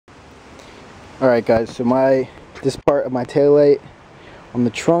Alright guys, so this part of my taillight on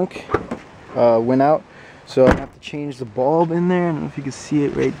the trunk went out, so I'm going to have to change the bulb in there. I don't know if you can see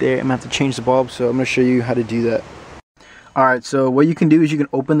it right there. I'm going to have to change the bulb, so I'm going to show you how to do that. Alright, so what you can do is you can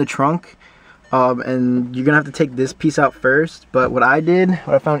open the trunk, and you're going to have to take this piece out first, but what I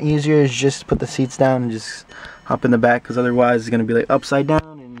found easier is just put the seats down and just hop in the back, because otherwise it's going to be like upside down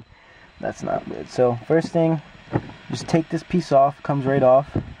and that's not good. So first thing, just take this piece off, it comes right off,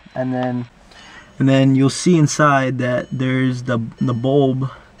 and then you'll see inside that there's the bulb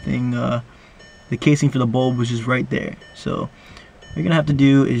thing, the casing for the bulb, which is right there. So what you're gonna have to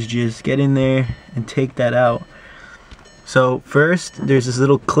do is just get in there and take that out. So first, there's this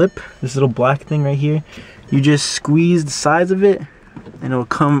little clip, this little black thing right here. You just squeeze the sides of it and it'll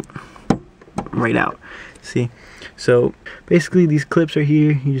come right out. See? So basically these clips are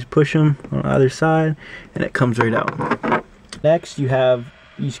here, you just push them on either side and it comes right out. Next you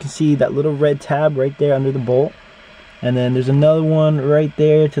can see that little red tab right there under the bolt, and then there's another one right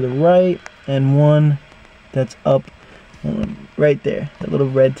there to the right, and one that's up right there, that little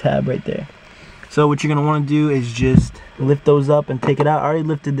red tab right there. So what you're going to want to do is just lift those up and take it out. I already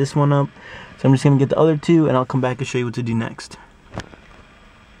lifted this one up, so I'm just going to get the other two and I'll come back and show you what to do next.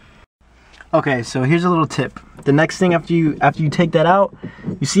 Okay, so here's a little tip. The next thing after you take that out,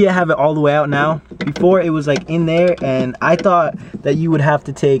 you see I have it all the way out now. Before it was like in there, and I thought that you would have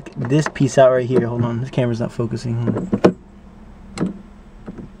to take this piece out right here. Hold on, this camera's not focusing.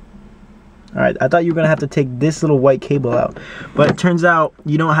 Alright, I thought you were gonna have to take this little white cable out, but it turns out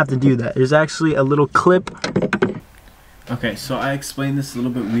you don't have to do that. There's actually a little clip. Okay, so I explained this a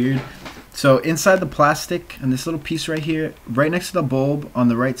little bit weird. So inside the plastic and this little piece right here, right next to the bulb on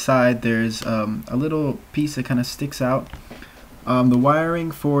the right side, there's a little piece that kind of sticks out. The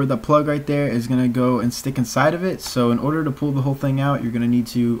wiring for the plug right there is going to go and stick inside of it. So in order to pull the whole thing out, you're going to need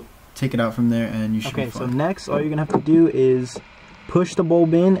to take it out from there, and you should be fine. So next, all you're going to have to do is push the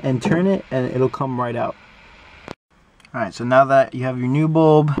bulb in and turn it, and it'll come right out. Alright, so now that you have your new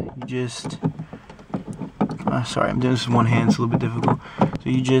bulb, you just... sorry, I'm doing this with one hand, it's a little bit difficult. So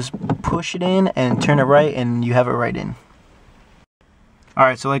you just push it in and turn it right, and you have it right in.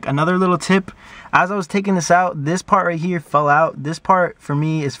 Alright, so like another little tip, as I was taking this out, this part right here fell out. This part for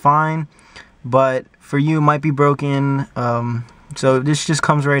me is fine, but for you it might be broken. So this just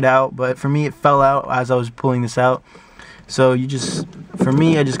comes right out, but for me it fell out as I was pulling this out. So for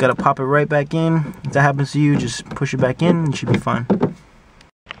me, I just gotta pop it right back in. If that happens to you, just push it back in and you should be fine.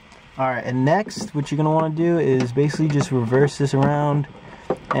 Alright, and next what you're going to want to do is basically just reverse this around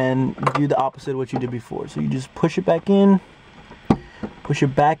and do the opposite of what you did before. So you just push it back in, push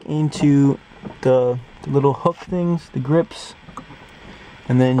it back into the little hook things, the grips,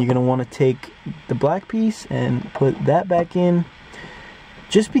 and then you're going to want to take the black piece and put that back in.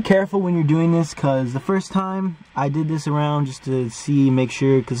 Just be careful when you're doing this, because the first time I did this around just to make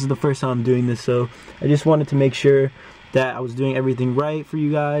sure, because this is the first time I'm doing this, so I just wanted to make sure that I was doing everything right for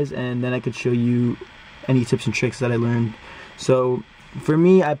you guys, and then I could show you any tips and tricks that I learned. So for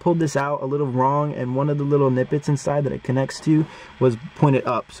me, I pulled this out a little wrong, and one of the little nippets inside that it connects to was pointed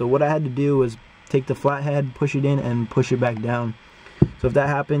up. So what I had to do was take the flathead, push it in, and push it back down. So if that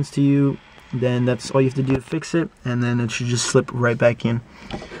happens to you, then that's all you have to do to fix it, and then it should just slip right back in.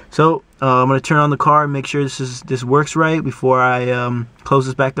 So I'm going to turn on the car and make sure this works right before I close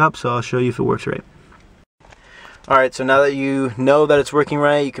this back up, so I'll show you if it works right. Alright, so now that you know that it's working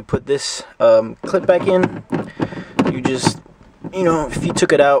right, you can put this clip back in. You just, if you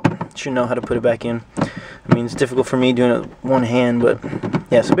took it out, you should know how to put it back in. I mean, it's difficult for me doing it with one hand, but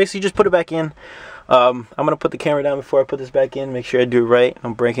yeah, so basically just put it back in. I'm going to put the camera down before I put this back in, make sure I do it right, I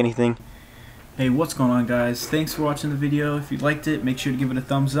don't break anything. Hey, what's going on, guys? Thanks for watching the video. If you liked it, make sure to give it a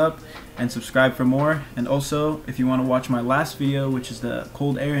thumbs up and subscribe for more. And also, if you want to watch my last video, which is the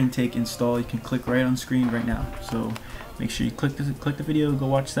cold air intake install, you can click right on screen right now. So make sure you click the video, go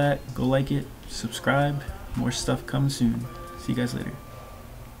watch that, go like it, subscribe. More stuff coming soon. See you guys later.